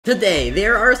Today,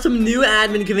 there are some new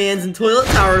admin commands in Toilet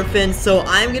Tower Defense, so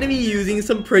I'm going to be using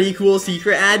some pretty cool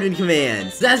secret admin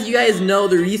commands. As you guys know,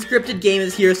 the rescripted game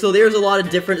is here, so there's a lot of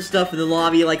different stuff in the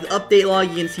lobby, like the update log,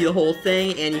 you can see the whole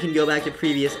thing, and you can go back to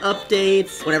previous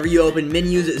updates. Whenever you open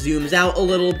menus, it zooms out a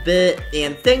little bit,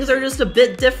 and things are just a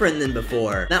bit different than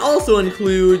before. That also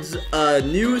includes a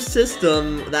new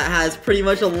system that has pretty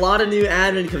much a lot of new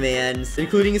admin commands,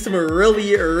 including some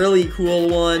really cool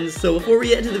ones. So before we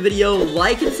get into the video,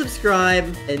 like and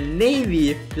subscribe, and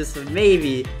maybe, just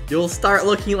maybe, you'll start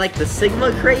looking like the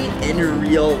Sigma crate in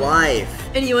real life.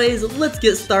 Anyways, let's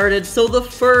get started. So the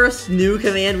first new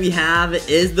command we have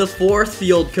is the force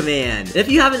field command.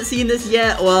 If you haven't seen this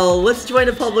yet, well, let's join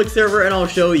a public server and I'll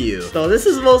show you. So this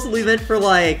is mostly meant for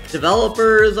like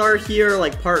developers are here,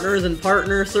 like partners and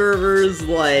partner servers,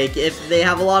 like if they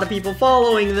have a lot of people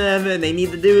following them and they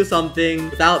need to do something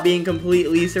without being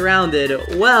completely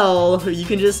surrounded, well, you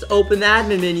can just open the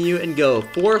admin menu and go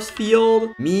force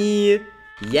field, me,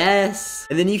 yes,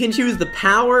 and then you can choose the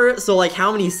power, so like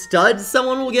how many studs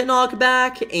someone will get knocked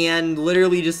back, and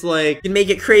literally just like, you can make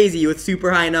it crazy with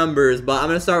super high numbers, but I'm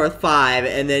gonna start with 5,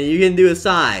 and then you can do a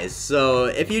size. So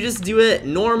if you just do it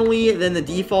normally, then the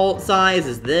default size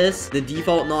is this. The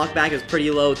default knockback is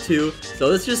pretty low too,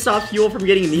 so this just stops people from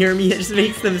getting near me. It just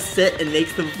makes them sit and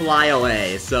makes them fly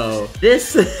away. So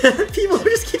this, people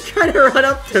just keep trying to run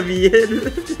up to me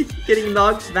and getting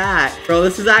knocked back. Bro,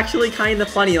 this is actually kind of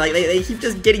funny. Like, they keep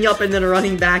just getting up and then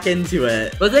running back into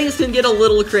it. But things can get a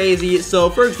little crazy. So,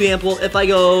 for example, if I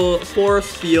go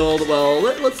force field, well,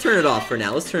 let's turn it off for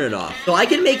now. Let's turn it off. So I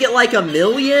can make it like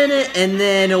 1,000,000, and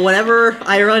then whenever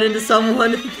I run into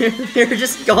someone, they're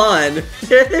just gone.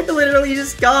 They're literally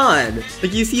just gone.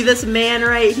 Like, you see this man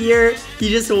right here? He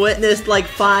just witnessed like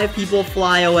 5 people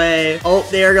fly away. Oh,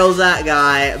 there goes that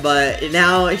guy. But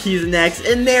now he's next,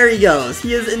 and there he goes.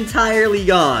 He is entirely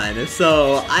gone.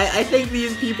 So I think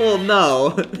these people know.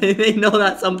 They know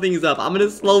that something's up. I'm gonna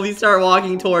slowly start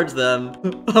walking towards them.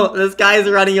 Oh, this guy's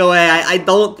running away. I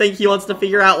don't think he wants to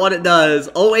figure out what it does.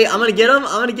 Oh wait, I'm gonna get him.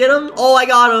 Oh, I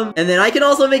got him. And then I can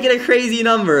also make it a crazy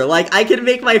number. Like, I can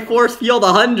make my force field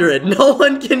 100. No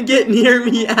one can get near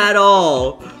me at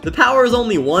all. The power is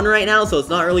only 1 right now, so it's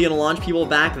not really gonna launch people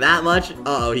back that much.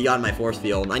 Uh-oh, he got in my force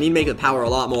field. I need to make the power a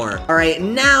lot more. All right,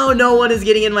 now no one is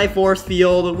getting in my force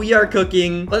field. We are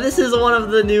cooking. But this is one of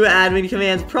the new admin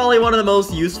commands, probably one of the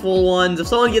most useful ones. If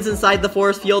someone gets inside the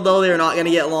force field, though, they're not gonna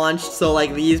get launched. So,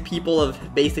 like, these people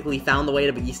have basically found the way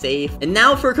to be safe. And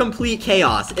now for complete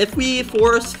chaos. If we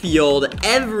force field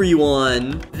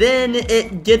everyone, then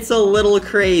it gets a little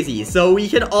crazy. So we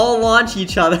can all launch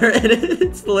each other, and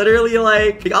it's literally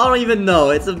like I don't even know.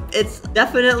 It's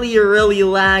definitely really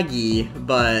laggy,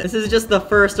 but this is just the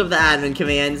first of the admin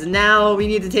commands. Now we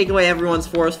need to take away everyone's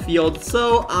force field,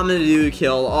 so I'm gonna do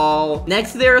kill all.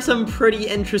 Next, there are some pretty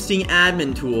interesting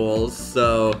admin tools.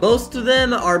 So most of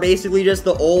them are basically just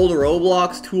the old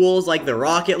Roblox tools, like the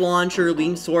rocket launcher,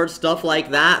 lean sword, stuff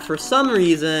like that. For some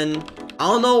reason, I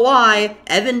don't know why,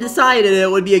 Evan decided it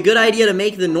would be a good idea to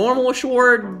make the normal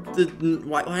sword,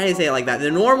 why did I say it like that? The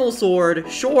normal sword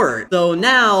short. So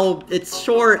now it's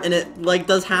short and it like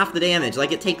does half the damage.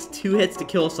 Like, it takes 2 hits to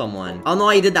kill someone. I don't know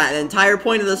why he did that. The entire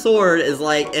point of the sword is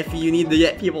like if you need to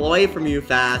get people away from you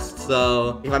fast.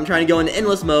 So if I'm trying to go into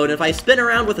endless mode, if I spin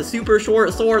around with a super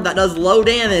short sword that does low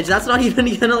damage, that's not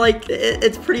even gonna like,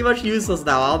 it's pretty much useless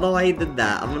now. I don't know why he did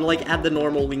that. I'm gonna like add the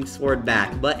normal linked sword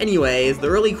back. But anyways, the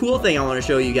really cool thing I want to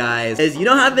show you guys is, you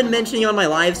know how I've been mentioning on my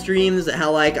live streams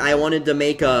how like I wanted to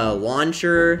make a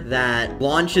launcher that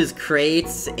launches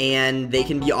crates and they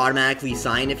can be automatically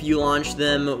signed if you launch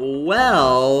them?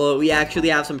 Well, we actually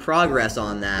have some progress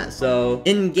on that. So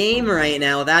in game right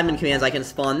now with admin commands, I can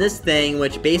spawn this thing,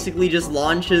 which basically just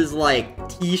launches like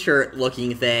t-shirt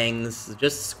looking things,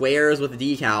 just squares with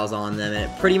decals on them.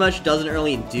 It pretty much doesn't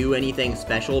really do anything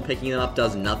special. Picking them up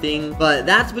does nothing, but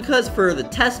that's because for the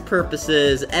test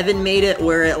purposes, Evan made it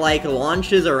where it like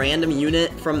launches a random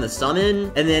unit from the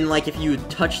summon, and then like if you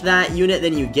touch that unit,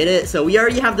 then you get it. So we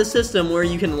already have the system where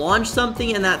you can launch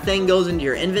something and that thing goes into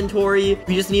your inventory.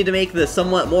 We just need to make the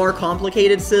somewhat more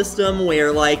complicated system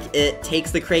where like it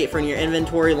takes the crate from your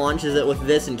inventory, launches it with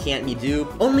this, and can't be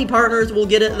duped. Only partners will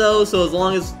get it though, so as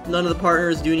long as none of the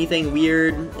partners do anything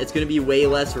weird, it's gonna be way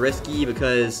less risky,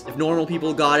 because if normal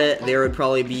people got it, there would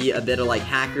probably be a bit of like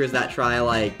hackers that try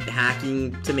like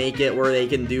hacking to make it where they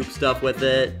can dupe stuff with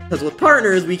it. Because with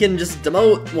partners, we can just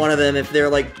demote one of them if they're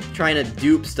like trying to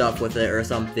dupe stuff with it or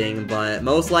something. But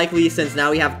most likely, since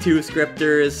now we have 2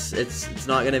 scripters, it's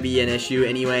not gonna be an issue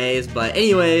anyways. But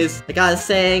anyways, like I was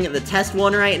saying, the test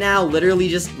one right now literally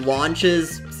just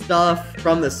launches stuff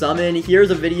from the summon.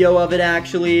 Here's a video of it,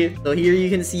 actually. So here you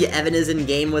can see Evan is in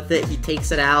game with it. He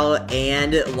takes it out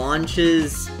and it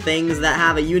launches things that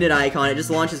have a unit icon. It just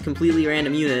launches completely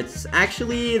random units.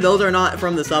 Actually, those are not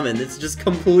from the summon. It's just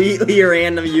completely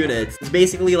random units. It's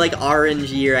basically like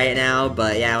RNG right now,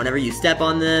 but yeah, whenever you step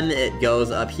on them, it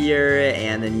goes up here,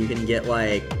 and then you can get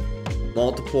like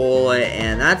multiple,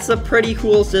 and that's a pretty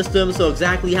cool system. So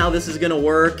exactly how this is gonna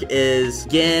work is,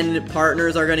 again,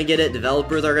 partners are gonna get it,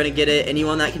 developers are gonna get it,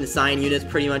 anyone that can assign units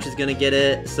pretty much is gonna get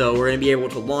it. So we're gonna be able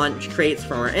to launch crates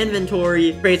from our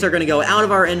inventory. Crates are gonna go out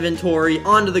of our inventory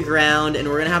onto the ground, and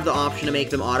we're gonna have the option to make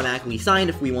them automatically signed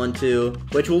if we want to,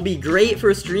 which will be great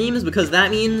for streams, because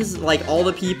that means like all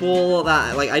the people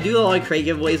that, like, I do a lot of crate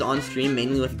giveaways on stream,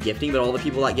 mainly with gifting, but all the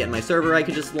people that get in my server, I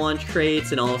could just launch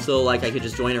crates, and also like I could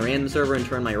just join a random server and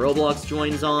turn my Roblox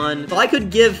joins on. So I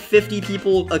could give 50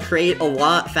 people a crate a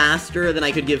lot faster than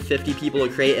I could give 50 people a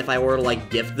crate if I were to like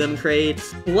gift them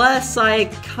crates. Plus, I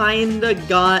kinda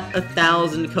got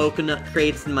 1,000 coconut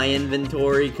crates in my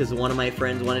inventory because one of my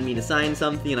friends wanted me to sign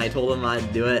something and I told him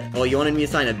I'd do it. Well, he wanted me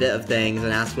to sign a bit of things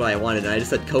and asked what I wanted, and I just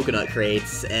said coconut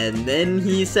crates, and then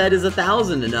he said, is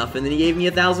 1,000 enough? And then he gave me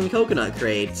 1,000 coconut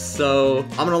crates. So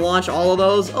I'm gonna launch all of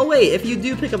those. Oh wait, if you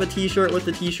do pick up a t-shirt with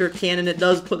the t-shirt cannon, it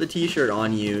does put the t-shirt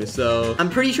on you. So I'm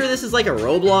pretty sure this is like a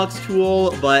Roblox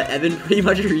tool, but Evan pretty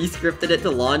much re-scripted it to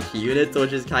launch units,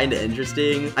 which is kind of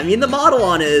interesting. I mean, the model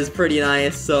on it is pretty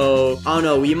nice, so I don't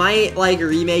know, we might like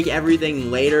remake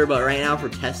everything later, but right now for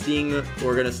testing,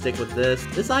 we're gonna stick with this.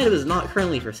 This item is not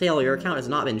currently for sale. Your account has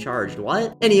not been charged.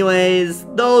 What? Anyways,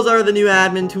 those are the new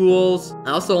admin tools.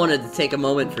 I also wanted to take a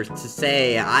moment to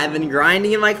say I've been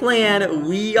grinding in my clan.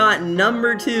 We got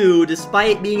number 2,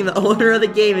 despite being the owner of the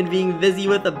game and being busy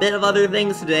with a bit of other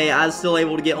things today. I was still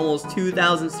able to get almost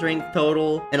 2,000 strength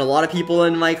total, and a lot of people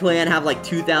in my clan have like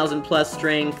 2,000 plus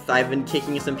strength. I've been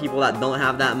kicking some people that don't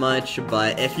have that much,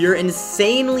 but if you're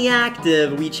insanely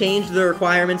active, we changed the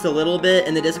requirements a little bit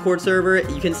in the Discord server.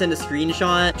 You can send a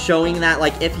screenshot showing that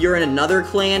like if you're in another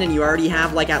clan and you already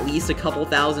have like at least a couple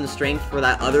thousand strength for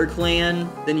that other clan,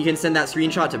 then you can send that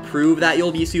screenshot to prove that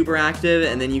you'll be super active,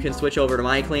 and then you can switch over to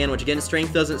my clan, which again,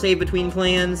 strength doesn't save between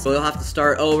clans, so you'll have to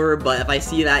start over. But if I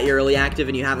see that you're really active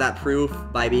and you have that proof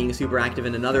by being super active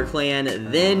in another clan,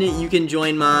 then you can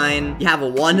join mine. You have a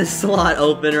 1 slot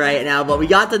open right now, but we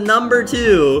got the number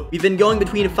 2. We've been going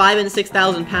between 5 and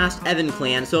 6,000 past Evan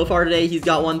clan. So far today, he's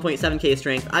got 1.7k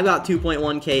strength. I've got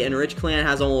 2.1k, and Rich clan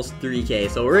has almost 3k.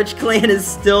 So Rich clan is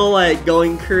still like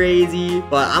going crazy,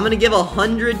 but I'm gonna give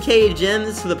 100k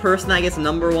gems to the person that gets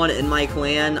number 1 in my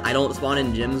clan. I don't spawn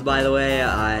in gyms, by the way.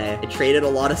 I traded a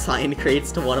lot of signed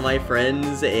crates to one of my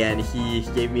friends, and he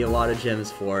gave me a lot of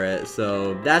gems for it.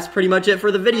 So that's pretty much it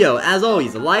for the video. As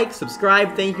always, like,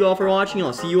 subscribe, thank you all for watching,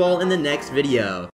 I'll see you all in the next video.